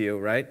sent me to you,"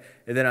 right?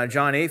 And then on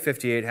John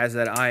 8:58 has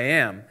that "I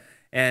am."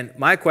 And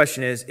my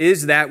question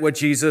is that what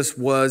Jesus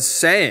was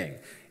saying?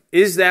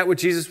 Is that what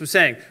Jesus was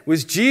saying?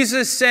 Was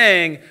Jesus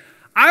saying,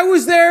 "I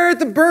was there at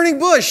the burning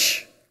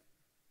bush"?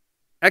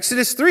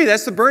 Exodus 3,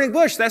 that's the burning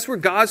bush. That's where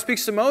God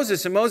speaks to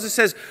Moses. And Moses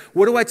says,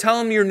 "What do I tell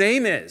him your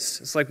name is?"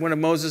 It's like one of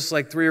Moses'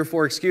 like 3 or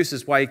 4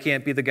 excuses why he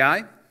can't be the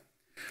guy.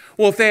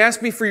 Well, if they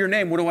ask me for your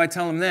name, what do I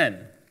tell them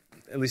then?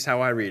 At least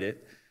how I read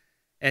it.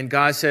 And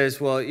God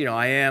says, well,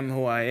 "I am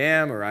who I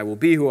am," or "I will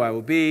be who I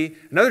will be."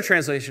 Another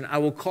translation, "I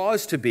will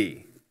cause to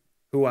be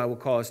who I will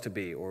cause to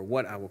be," or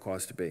 "what I will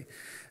cause to be."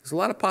 There's a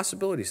lot of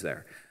possibilities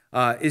there.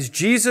 Is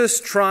Jesus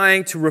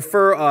trying to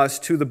refer us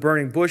to the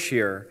burning bush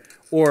here,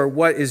 or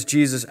what is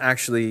Jesus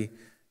actually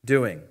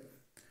doing?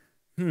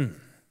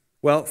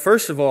 Well,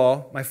 first of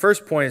all, my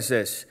first point is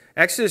this.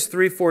 Exodus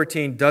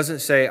 3:14 doesn't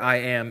say "I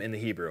am" in the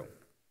Hebrew.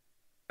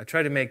 I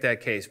tried to make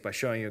that case by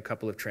showing you a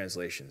couple of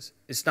translations.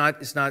 It's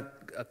not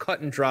a cut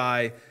and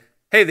dry,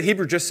 hey, the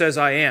Hebrew just says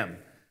 "I am."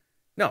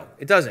 No,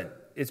 it doesn't.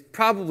 It's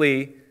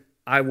probably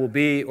 "I will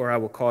be" or "I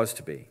will cause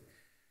to be."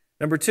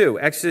 Number 2,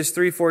 Exodus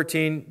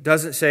 3:14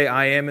 doesn't say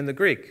 "I am" in the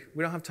Greek.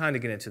 We don't have time to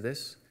get into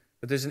this,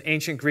 but there's an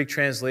ancient Greek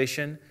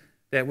translation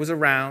that was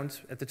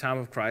around at the time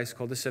of Christ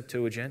called the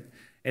Septuagint.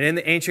 And in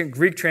the ancient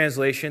Greek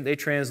translation, they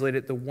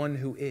translated "the one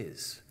who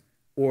is,"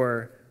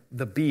 or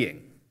 "the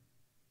being."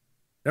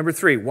 Number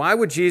 3, why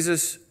would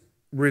Jesus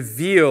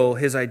reveal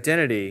his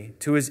identity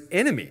to his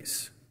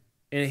enemies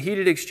in a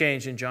heated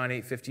exchange in John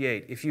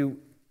 8:58. If you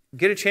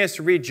get a chance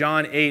to read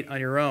John 8 on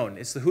your own,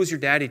 it's the Who's Your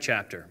Daddy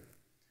chapter,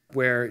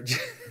 where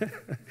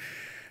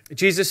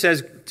Jesus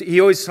says,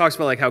 he always talks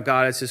about like how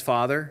God is his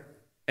father.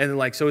 And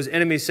like, so his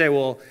enemies say,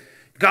 well,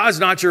 God's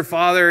not your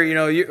father,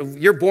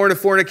 you're born of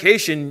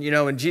fornication,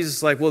 and Jesus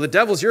is like, well, the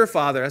devil's your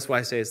father. That's why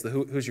I say it's the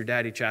Who's Your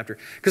Daddy chapter.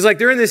 Because like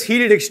they're in this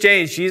heated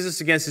exchange,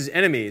 Jesus against his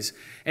enemies.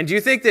 And do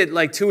you think that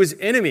like to his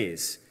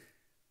enemies,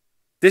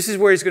 this is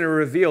where he's going to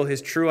reveal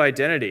his true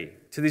identity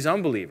to these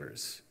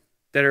unbelievers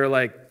that are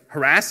like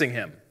harassing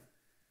him?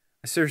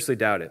 I seriously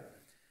doubt it.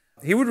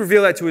 He would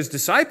reveal that to his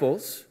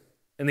disciples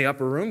in the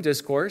upper room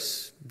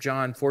discourse,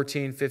 John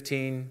 14,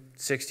 15,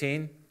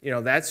 16.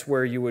 That's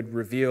where you would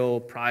reveal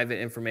private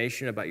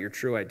information about your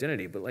true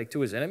identity. But like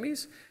to his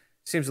enemies,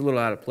 seems a little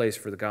out of place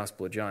for the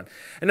Gospel of John.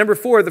 And number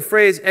 4, the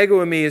phrase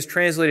ego eimi is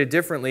translated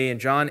differently in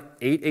John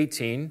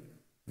 8:18,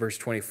 verse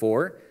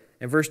 24,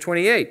 and verse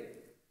 28.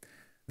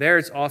 There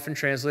it's often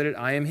translated,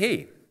 I am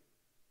he.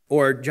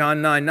 Or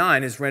John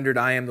 9:9 is rendered,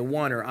 I am the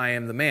one, or I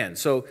am the man.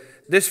 So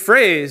this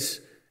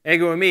phrase,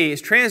 ego eimi,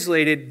 is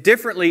translated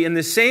differently in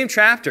the same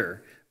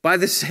chapter by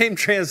the same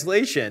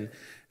translation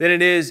than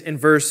it is in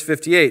verse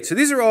 58. So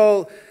these are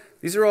all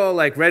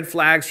like red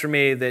flags for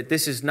me that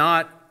this is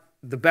not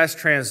the best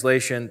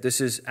translation.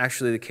 This is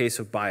actually the case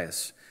of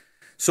bias.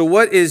 So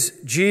what is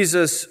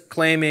Jesus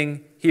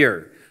claiming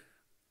here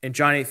in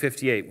John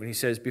 8:58 when he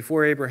says,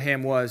 before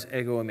Abraham was,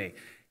 ego eimi?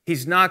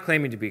 He's not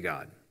claiming to be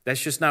God. That's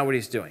just not what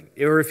he's doing.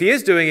 Or if he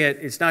is doing it,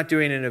 it's not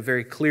doing it in a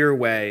very clear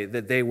way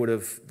that they would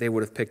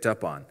have picked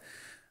up on.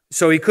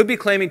 So he could be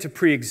claiming to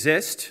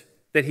pre-exist,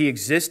 that he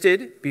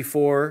existed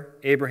before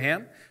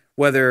Abraham,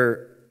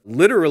 whether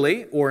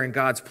literally or in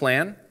God's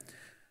plan.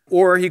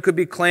 Or he could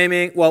be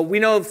claiming, well, we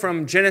know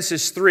from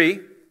Genesis 3,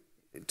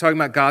 talking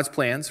about God's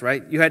plans,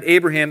 right? You had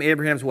Abraham.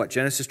 Abraham's what?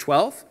 Genesis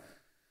 12?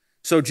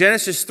 So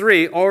Genesis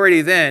 3,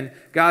 already then,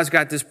 God's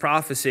got this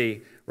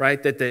prophecy,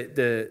 right? That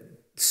the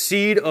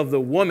seed of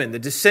the woman, the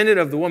descendant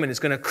of the woman, is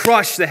going to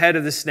crush the head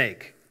of the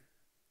snake.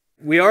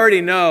 We already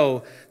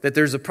know that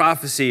there's a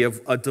prophecy of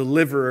a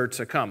deliverer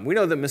to come. We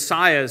know that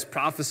Messiah is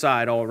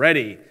prophesied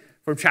already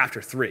from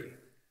chapter 3.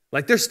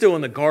 Like they're still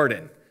in the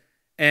garden,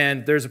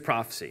 and there's a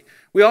prophecy.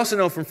 We also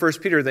know from 1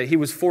 Peter that he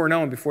was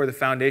foreknown before the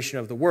foundation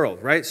of the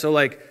world, right? So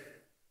like,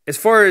 as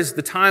far as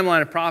the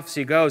timeline of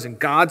prophecy goes and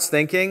God's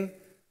thinking,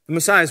 the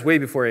Messiah is way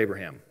before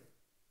Abraham.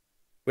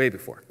 Way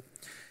before.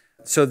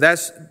 So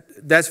that's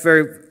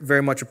very,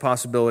 very much a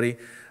possibility.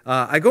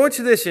 I go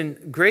into this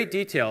in great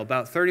detail,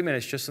 about 30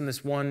 minutes, just on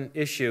this one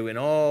issue and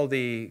all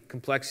the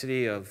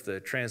complexity of the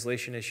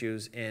translation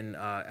issues in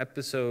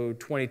episode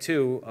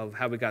 22 of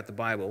How We Got the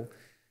Bible.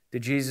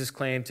 Did Jesus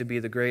claim to be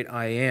the great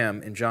I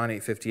am in John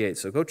 8:58?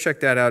 So go check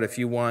that out if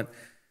you want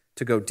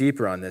to go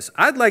deeper on this.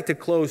 I'd like to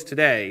close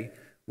today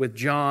with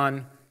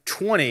John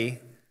 20,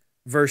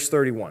 verse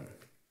 31.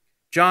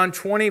 John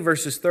 20,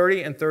 verses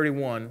 30 and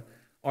 31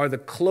 are the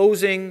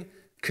closing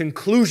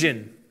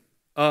conclusion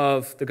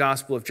of the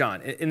Gospel of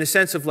John, in the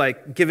sense of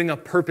like giving a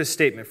purpose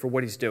statement for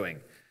what he's doing.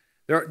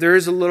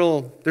 There's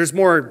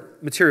more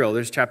material.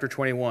 There's chapter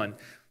 21.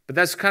 But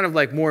that's kind of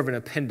like more of an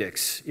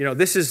appendix.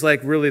 This is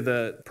like really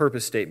the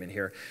purpose statement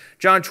here.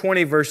 John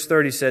 20, verse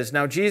 30 says,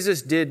 Now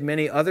Jesus did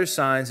many other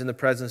signs in the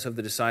presence of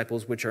the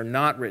disciples, which are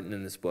not written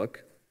in this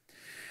book.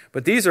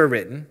 But these are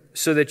written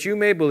so that you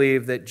may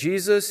believe that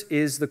Jesus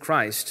is the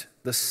Christ,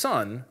 the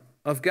Son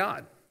of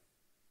God.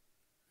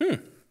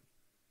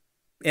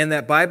 And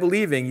that by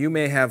believing you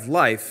may have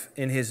life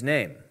in his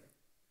name.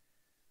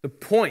 The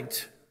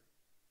point,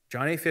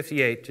 John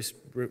 8:58, just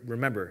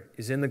remember,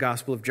 is in the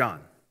Gospel of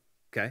John.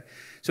 Okay?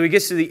 So he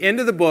gets to the end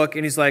of the book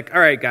and he's like,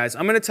 all right, guys,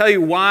 I'm going to tell you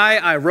why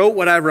I wrote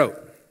what I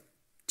wrote.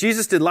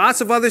 Jesus did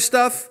lots of other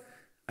stuff.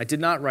 I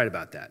did not write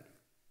about that.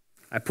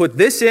 I put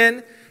this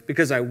in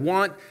because I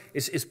want,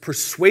 it's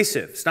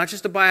persuasive. It's not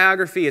just a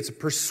biography, it's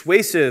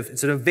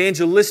an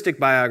evangelistic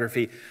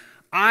biography.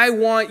 I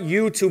want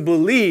you to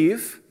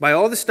believe, by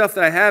all the stuff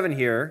that I have in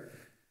here,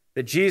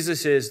 that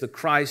Jesus is the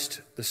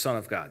Christ, the Son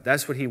of God.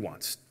 That's what he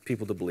wants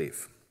people to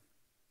believe.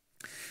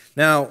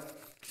 Now,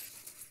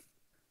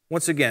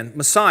 once again,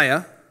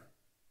 Messiah,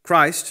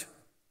 Christ,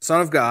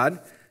 Son of God,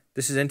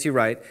 this is N.T.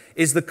 Wright,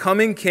 is the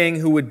coming king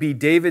who would be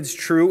David's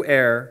true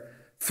heir,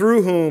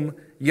 through whom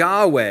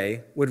Yahweh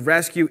would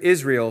rescue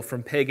Israel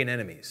from pagan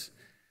enemies.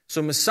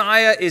 So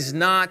Messiah is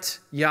not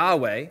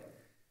Yahweh.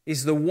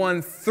 He's the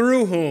one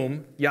through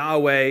whom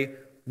Yahweh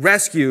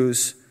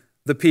rescues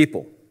the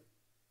people.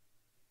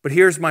 But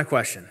here's my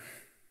question.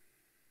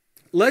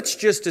 Let's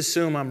just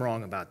assume I'm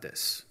wrong about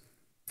this.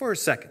 For a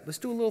second, let's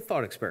do a little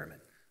thought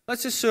experiment.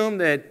 Let's assume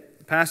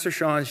that Pastor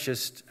Sean's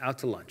just out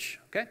to lunch,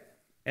 okay?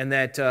 And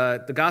that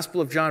the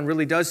Gospel of John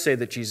really does say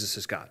that Jesus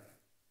is God.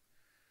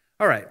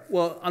 All right,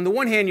 well, on the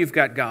one hand, you've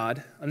got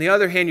God. On the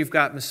other hand, you've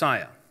got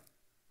Messiah.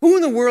 Who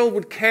in the world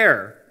would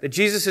care that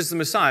Jesus is the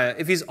Messiah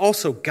if he's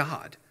also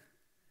God?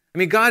 I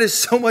mean, God is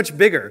so much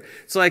bigger.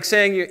 It's like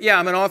saying, yeah,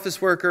 I'm an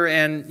office worker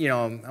and,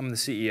 I'm the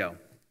CEO.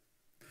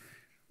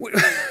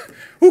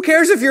 Who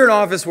cares if you're an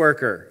office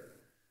worker?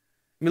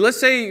 I mean, let's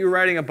say you're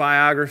writing a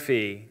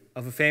biography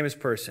of a famous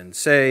person,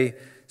 say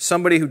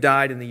somebody who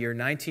died in the year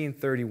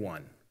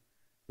 1931,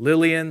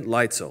 Lillian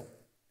Leitzel.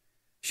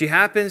 She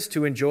happens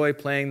to enjoy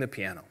playing the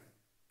piano,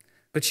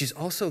 but she's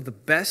also the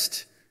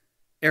best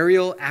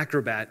aerial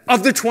acrobat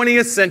of the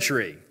 20th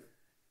century,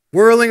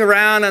 whirling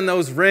around on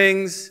those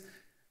rings,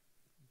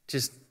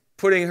 just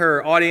putting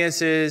her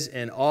audiences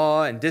in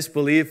awe and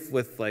disbelief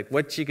with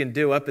what she can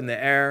do up in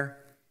the air.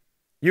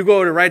 You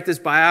go to write this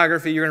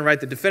biography, you're going to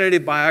write the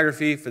definitive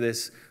biography for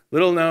this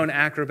little-known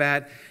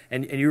acrobat,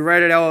 and you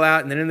write it all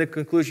out, and then in the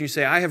conclusion you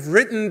say, I have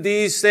written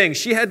these things.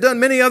 She had done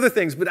many other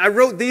things, but I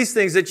wrote these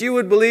things that you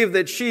would believe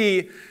that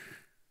she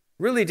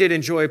really did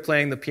enjoy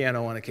playing the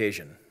piano on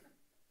occasion.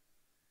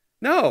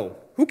 No.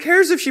 Who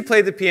cares if she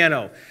played the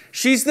piano?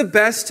 She's the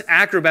best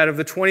acrobat of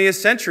the 20th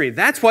century.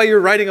 That's why you're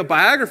writing a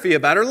biography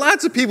about her.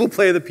 Lots of people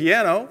play the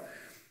piano.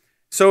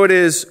 So it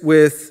is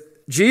with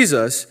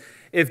Jesus.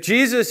 If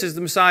Jesus is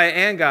the Messiah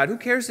and God, who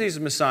cares that he's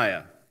the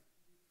Messiah?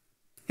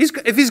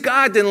 If he's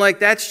God, then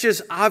that's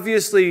just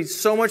obviously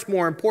so much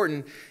more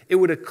important. It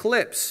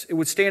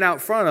would stand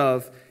out front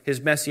of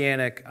his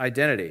messianic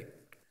identity.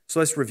 So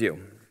let's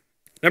review.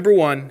 Number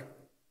one,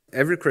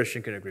 every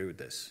Christian can agree with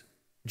this.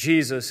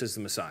 Jesus is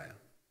the Messiah.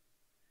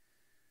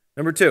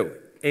 Number two,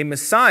 a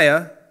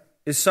Messiah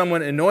is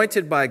someone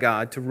anointed by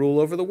God to rule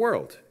over the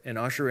world and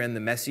usher in the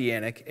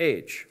messianic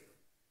age.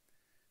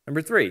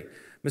 Number three,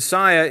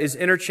 Messiah is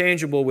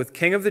interchangeable with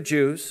King of the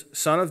Jews,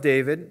 Son of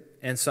David,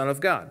 and Son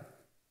of God.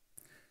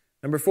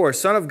 Number four,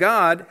 Son of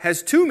God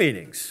has two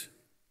meanings,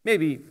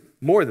 maybe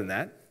more than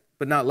that,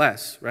 but not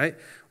less, right?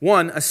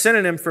 One, a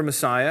synonym for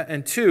Messiah,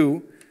 and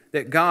two,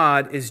 that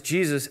God is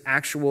Jesus'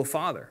 actual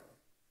Father.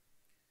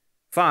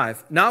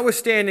 5,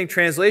 notwithstanding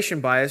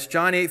translation bias,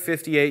 John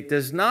 8:58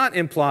 does not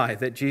imply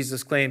that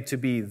Jesus claimed to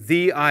be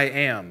the I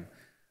am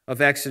of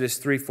Exodus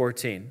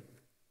 3:14.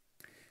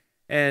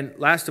 And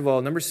last of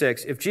all, number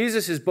 6, if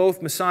Jesus is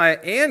both Messiah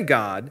and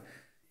God,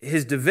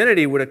 his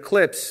divinity would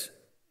eclipse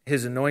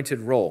his anointed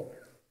role.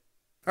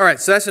 All right,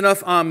 so that's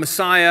enough on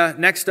Messiah.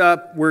 Next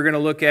up, we're going to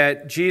look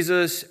at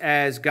Jesus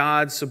as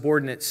God's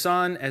subordinate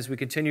son as we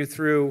continue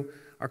through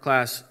our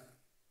class,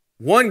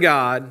 One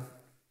God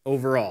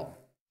Over All.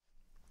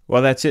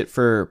 Well, that's it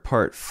for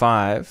part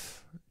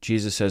 5,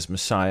 Jesus as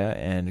Messiah,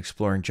 and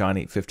exploring John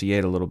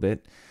 8:58 a little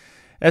bit.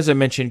 As I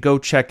mentioned, go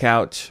check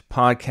out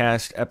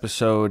podcast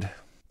episode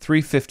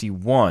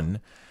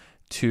 351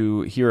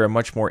 to hear a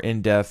much more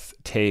in-depth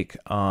take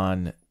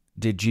on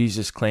did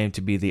Jesus claim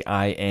to be the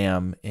I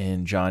am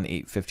in John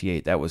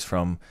 8:58. That was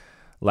from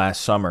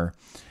last summer,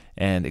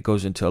 and it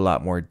goes into a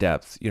lot more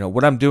depth.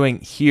 What I'm doing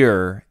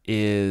here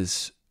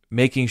is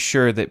making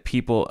sure that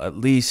people at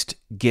least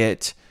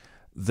get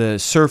the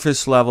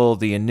surface level,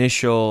 the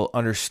initial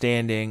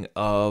understanding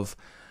of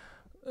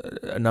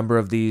a number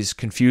of these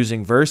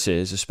confusing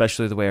verses,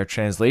 especially the way our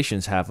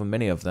translations have them,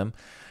 many of them,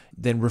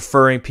 then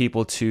referring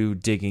people to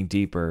digging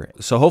deeper.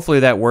 So hopefully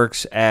that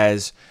works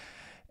as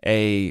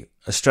a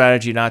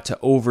strategy not to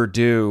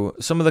overdo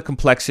some of the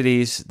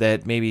complexities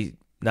that maybe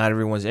not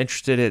everyone's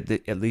interested in,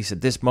 at least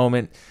at this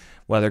moment,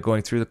 while they're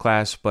going through the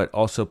class, but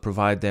also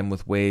provide them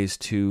with ways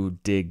to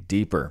dig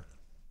deeper.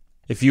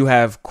 If you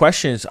have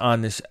questions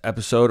on this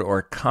episode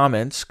or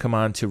comments, come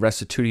on to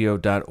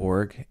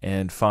restitutio.org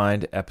and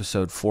find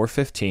episode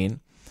 415,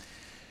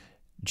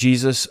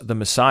 Jesus the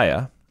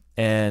Messiah,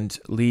 and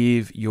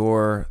leave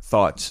your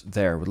thoughts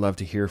there. We'd love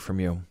to hear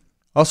from you.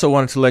 Also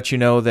wanted to let you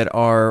know that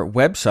our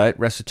website,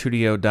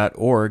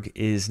 restitutio.org,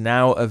 is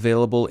now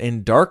available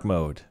in dark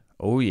mode.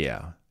 Oh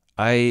yeah.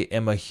 I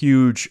am a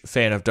huge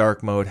fan of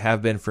dark mode,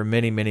 have been for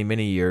many, many,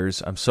 many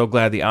years. I'm so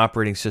glad the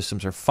operating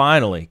systems are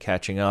finally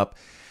catching up,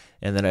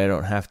 and that I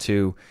don't have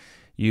to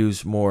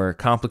use more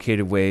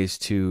complicated ways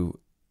to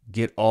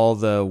get all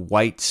the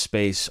white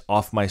space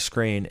off my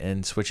screen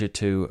and switch it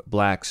to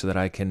black so that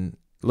I can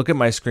look at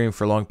my screen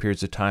for long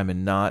periods of time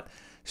and not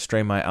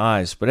strain my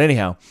eyes. But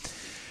anyhow,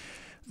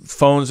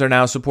 phones are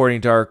now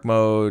supporting dark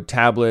mode,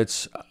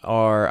 tablets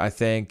are, I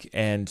think,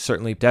 and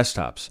certainly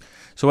desktops.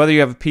 So whether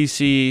you have a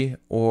PC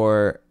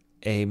or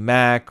a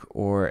Mac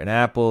or an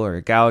Apple or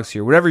a Galaxy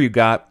or whatever you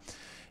got,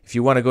 if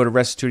you want to go to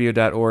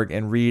restitutio.org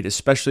and read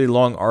especially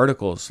long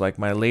articles like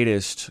my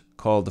latest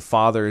called The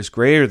Father is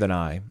Greater Than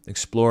I,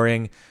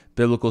 exploring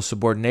biblical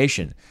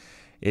subordination.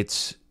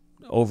 It's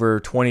over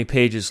 20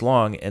 pages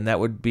long, and that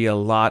would be a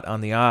lot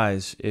on the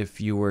eyes if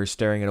you were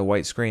staring at a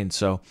white screen.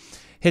 So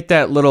hit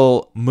that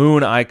little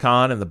moon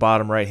icon in the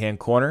bottom right-hand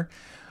corner,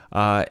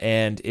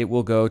 and it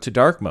will go to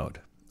dark mode.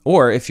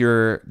 Or if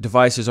your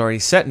device is already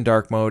set in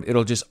dark mode,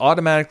 it'll just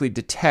automatically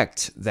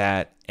detect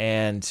that,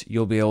 and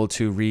you'll be able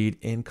to read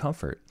in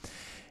comfort.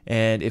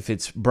 And if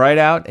it's bright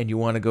out and you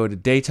want to go to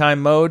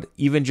daytime mode,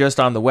 even just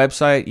on the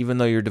website, even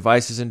though your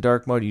device is in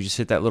dark mode, you just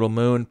hit that little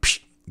moon,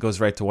 goes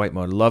right to white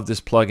mode. Love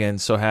this plugin,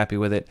 so happy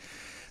with it.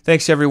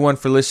 Thanks everyone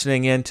for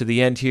listening in to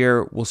the end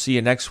here. We'll see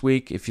you next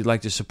week. If you'd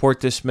like to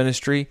support this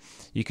ministry,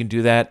 you can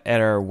do that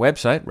at our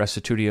website,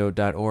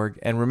 restitutio.org.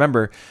 And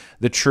remember,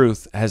 the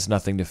truth has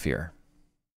nothing to fear.